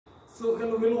So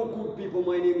hello good people,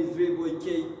 my name is Rayboy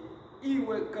K.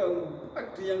 Welcome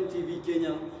back to Young TV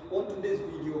Kenya. On today's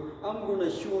video, I'm gonna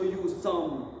show you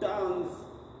some dance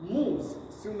moves.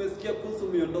 Umesikia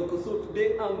kuhusu Miondoko. So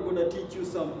today I'm gonna teach you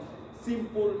some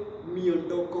simple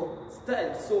Miondoko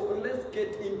style. So let's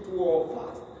get into our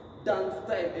first dance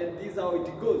style, and this is how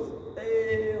it goes.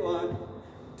 Hey, 1,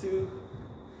 2,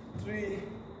 3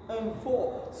 and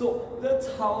 4. So that's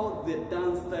how the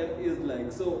dance style is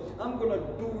like. So I'm gonna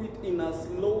do it in a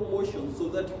slow motion so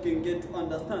that you can get to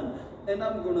understand. And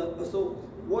so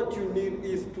what you need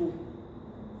is to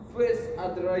face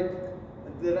at the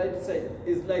right side.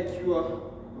 It's like you are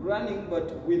running but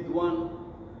with one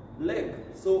leg.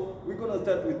 So we're gonna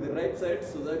start with the right side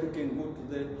so that you can go to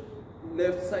the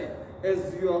left side.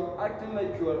 As you are acting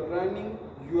like you are running,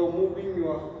 you are moving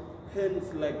your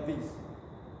hands like this.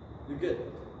 You get?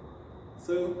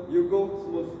 So you go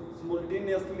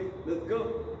simultaneously. Let's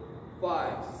go.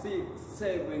 5, 6,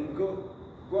 7, go.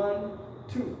 1,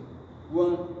 2,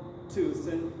 1, 2,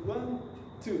 send 1,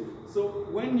 2. So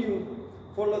when you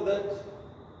follow that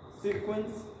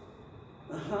sequence,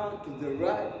 to the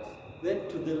right, then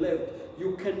to the left,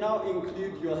 you can now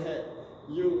include your head.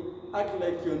 You act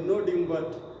like you're nodding,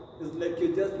 but it's like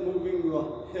you're just moving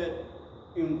your head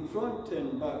in front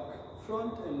and back,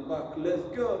 front and back. Let's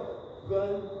go.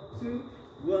 1, 2,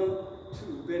 1,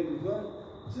 2, then 1,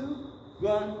 2,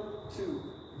 1, 2,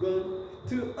 1,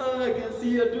 2. Oh, I can see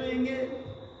you're doing it.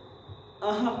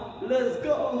 Let's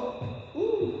go.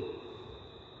 Ooh.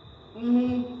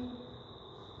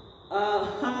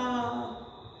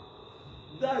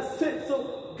 That's it.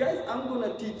 So guys, I'm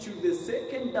gonna teach you the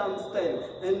second dance style,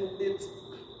 and it's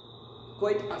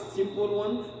quite a simple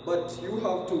one, but you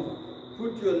have to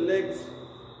put your legs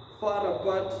far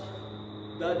apart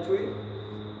that way,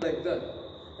 like that,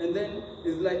 and then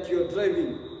it's like you're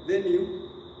driving. Then you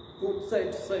put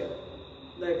side to side,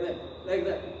 like that, like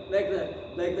that, like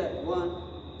that, like that. 1,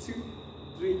 2,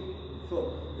 3,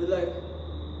 4. It's like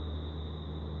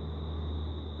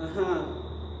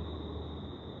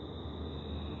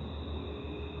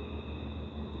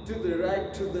to the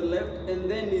right, to the left,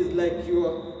 and then it's like you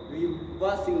are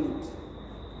reversing it.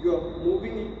 You are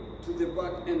moving it to the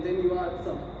back, and then you add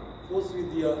some force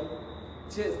with your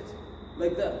chest,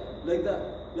 like that, like that,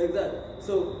 like that.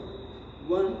 So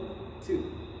 1, 2,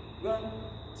 1,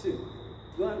 2,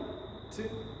 1, 2,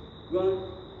 1,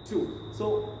 2.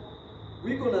 So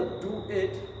we're gonna do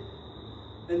it,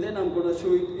 and then I'm gonna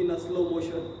show it in a slow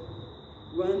motion.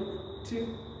 1, 2,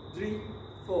 3,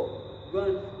 4.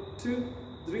 1, 2,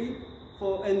 3,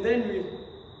 4, and then we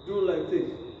do like this.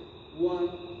 1,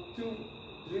 2,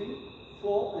 3,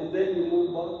 4, and then you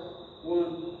move back.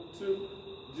 1, 2,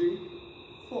 3,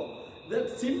 4.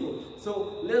 That's simple.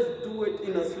 So let's do it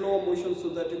in a slow motion so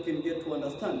that you can get to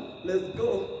understand. Let's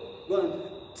go. 1,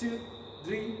 2,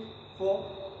 3, 4.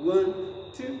 1,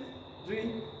 2,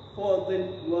 3, 4.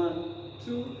 Then 1,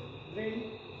 2,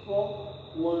 3, 4.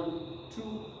 1,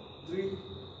 2, 3,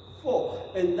 4.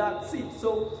 And that's it.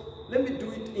 So let me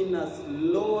do it in a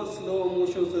slow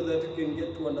motion so that you can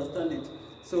get to understand it.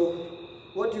 So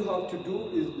what you have to do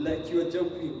is like you are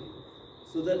jumping,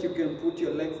 so that you can put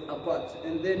your legs apart,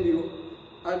 and then you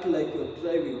act like you're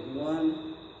driving.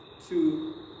 1,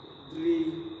 2,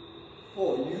 3,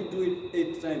 4. You do it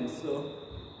 8 times. So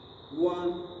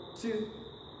 1, 2,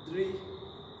 3,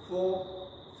 4,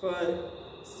 5,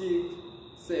 6,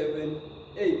 7,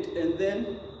 8, and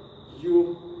then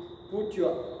you put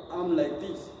your arm like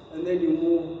this, and then you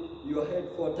move your head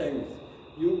 4 times.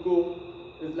 You go,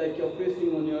 it's like you're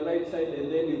facing on your right side,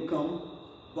 and then you come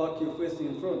back, you're facing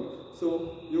in front.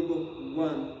 So you go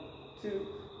 1, 2,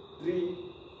 3,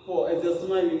 4 as you're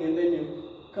smiling, and then you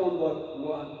come back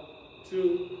 1,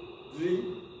 2,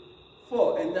 3,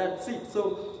 4, and that's it.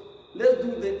 So let's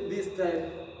do this style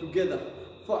together.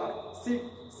 5, 6,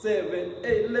 7,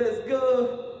 8. Let's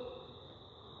go.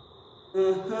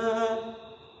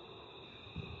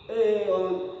 Hey,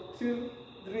 1, 2,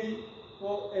 3,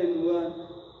 4, and 1,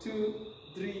 2,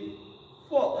 3,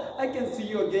 4. I can see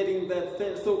you're getting that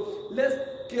style. So let's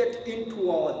get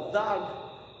into our third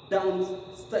dance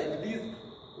style.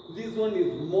 This one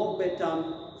is more better,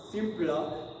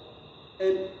 simpler,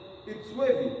 and it's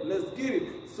wavy. Let's get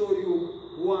it. So you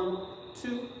 1,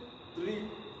 2, 3,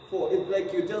 4. It's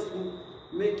like you're just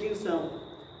making some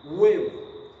wave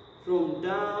from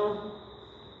down,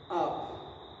 up,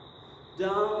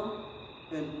 down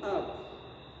and up,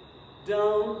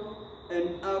 down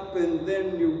and up, and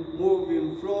then you move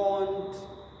in front,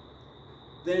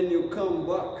 then you come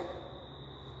back,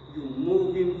 you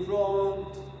move in front,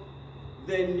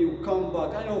 then you come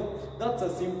back. I know that's a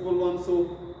simple one,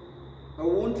 so I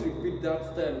won't repeat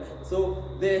that style. So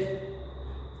the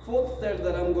fourth style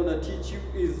that I'm gonna teach you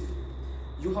is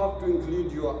you have to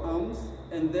include your arms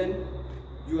and then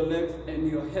your legs and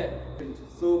your head.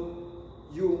 So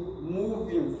you move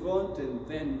in front and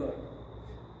then back,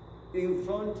 in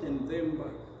front and then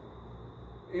back,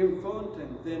 in front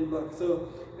and then back. So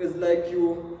it's like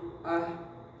you are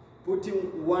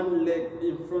putting one leg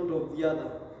in front of the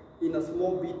other in a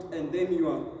small bit, and then you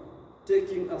are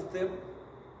taking a step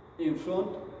in front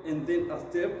and then a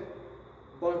step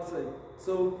backside.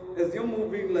 So as you're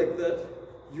moving like that,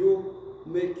 you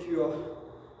make your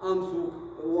arms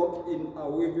walk in a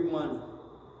wavy manner.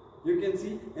 You can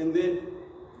see, and then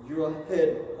your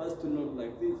head has to nod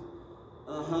like this.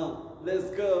 Let's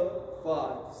go.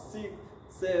 5, 6,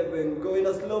 7. Go in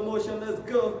a slow motion. Let's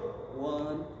go.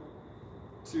 1,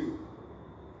 2.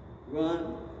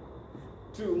 1,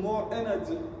 2. More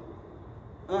energy.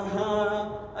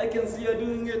 I can see you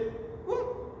doing it.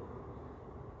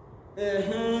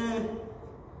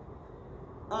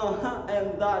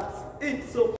 And that's it.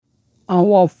 So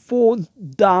our fourth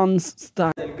dance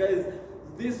style, guys,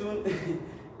 this one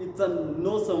it's an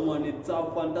awesome one. It's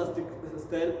a fantastic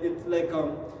style. It's like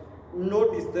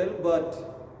Nodi style, but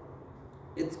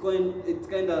it's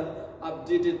kind of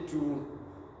updated to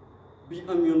be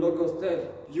a Miondoko style.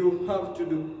 You have to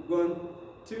do 1,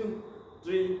 2,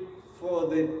 3, 4,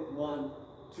 then 1,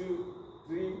 2,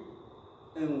 3,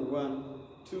 and 1,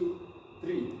 2,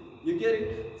 3. You get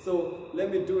it? So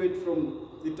let me do it from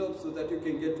the top so that you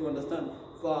can get to understand.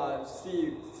 5,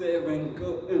 6, 7,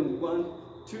 go, and 1,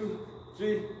 2,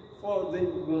 3, 4, then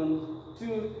 1,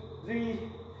 2, 3,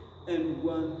 and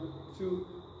 1, 2,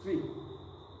 3.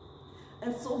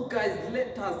 And so guys,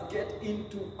 let us get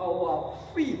into our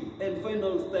fifth and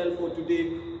final style for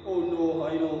today. Oh no,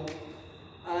 I know.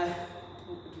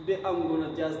 Today I'm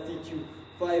gonna just teach you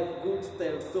 5 good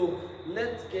styles. So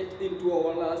let's get into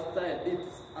our last style.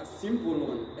 It's a simple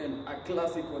one and a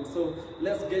classic one. So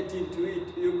let's get into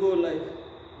it. You go like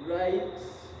right,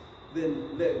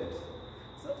 then left.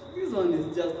 So this one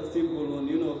is just a simple one,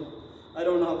 you know. I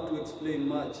don't have to explain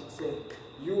much. So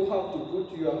you have to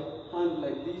put your hand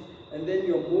like this, and then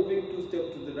you're moving 2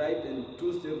 steps to the right and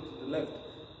 2 steps to the left.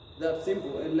 That's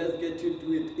simple. And let's get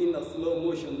into it in a slow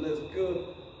motion. Let's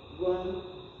go. 1,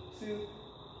 2,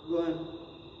 1,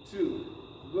 2,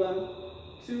 1,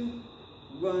 2,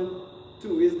 1,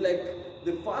 2. It's like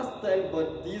the first style,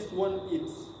 but this one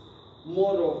it's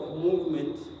more of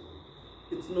movement.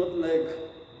 It's not like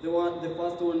the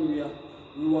first one we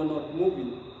were not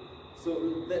moving. So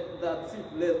that's it.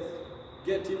 Let's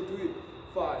get into it.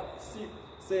 5, 6,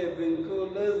 7, go.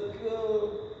 Let's go.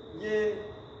 Yeah,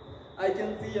 I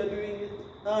can see you doing it.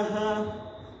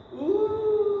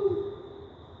 Ooh.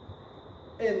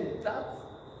 And that's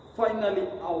finally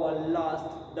our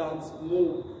last dance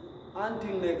move.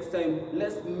 Until next time,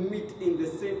 let's meet in the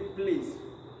same place.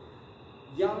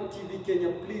 Young TV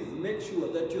Kenya, please make sure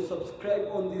that you subscribe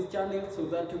on this channel so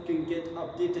that you can get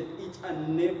updated each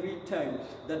and every time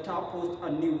that I post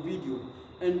a new video.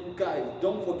 And guys,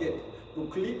 don't forget to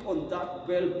click on that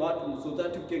bell button so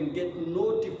that you can get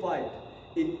notified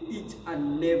in each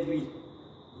and every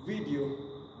video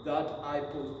that I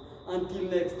post. Until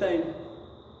next time,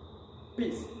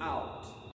 peace out.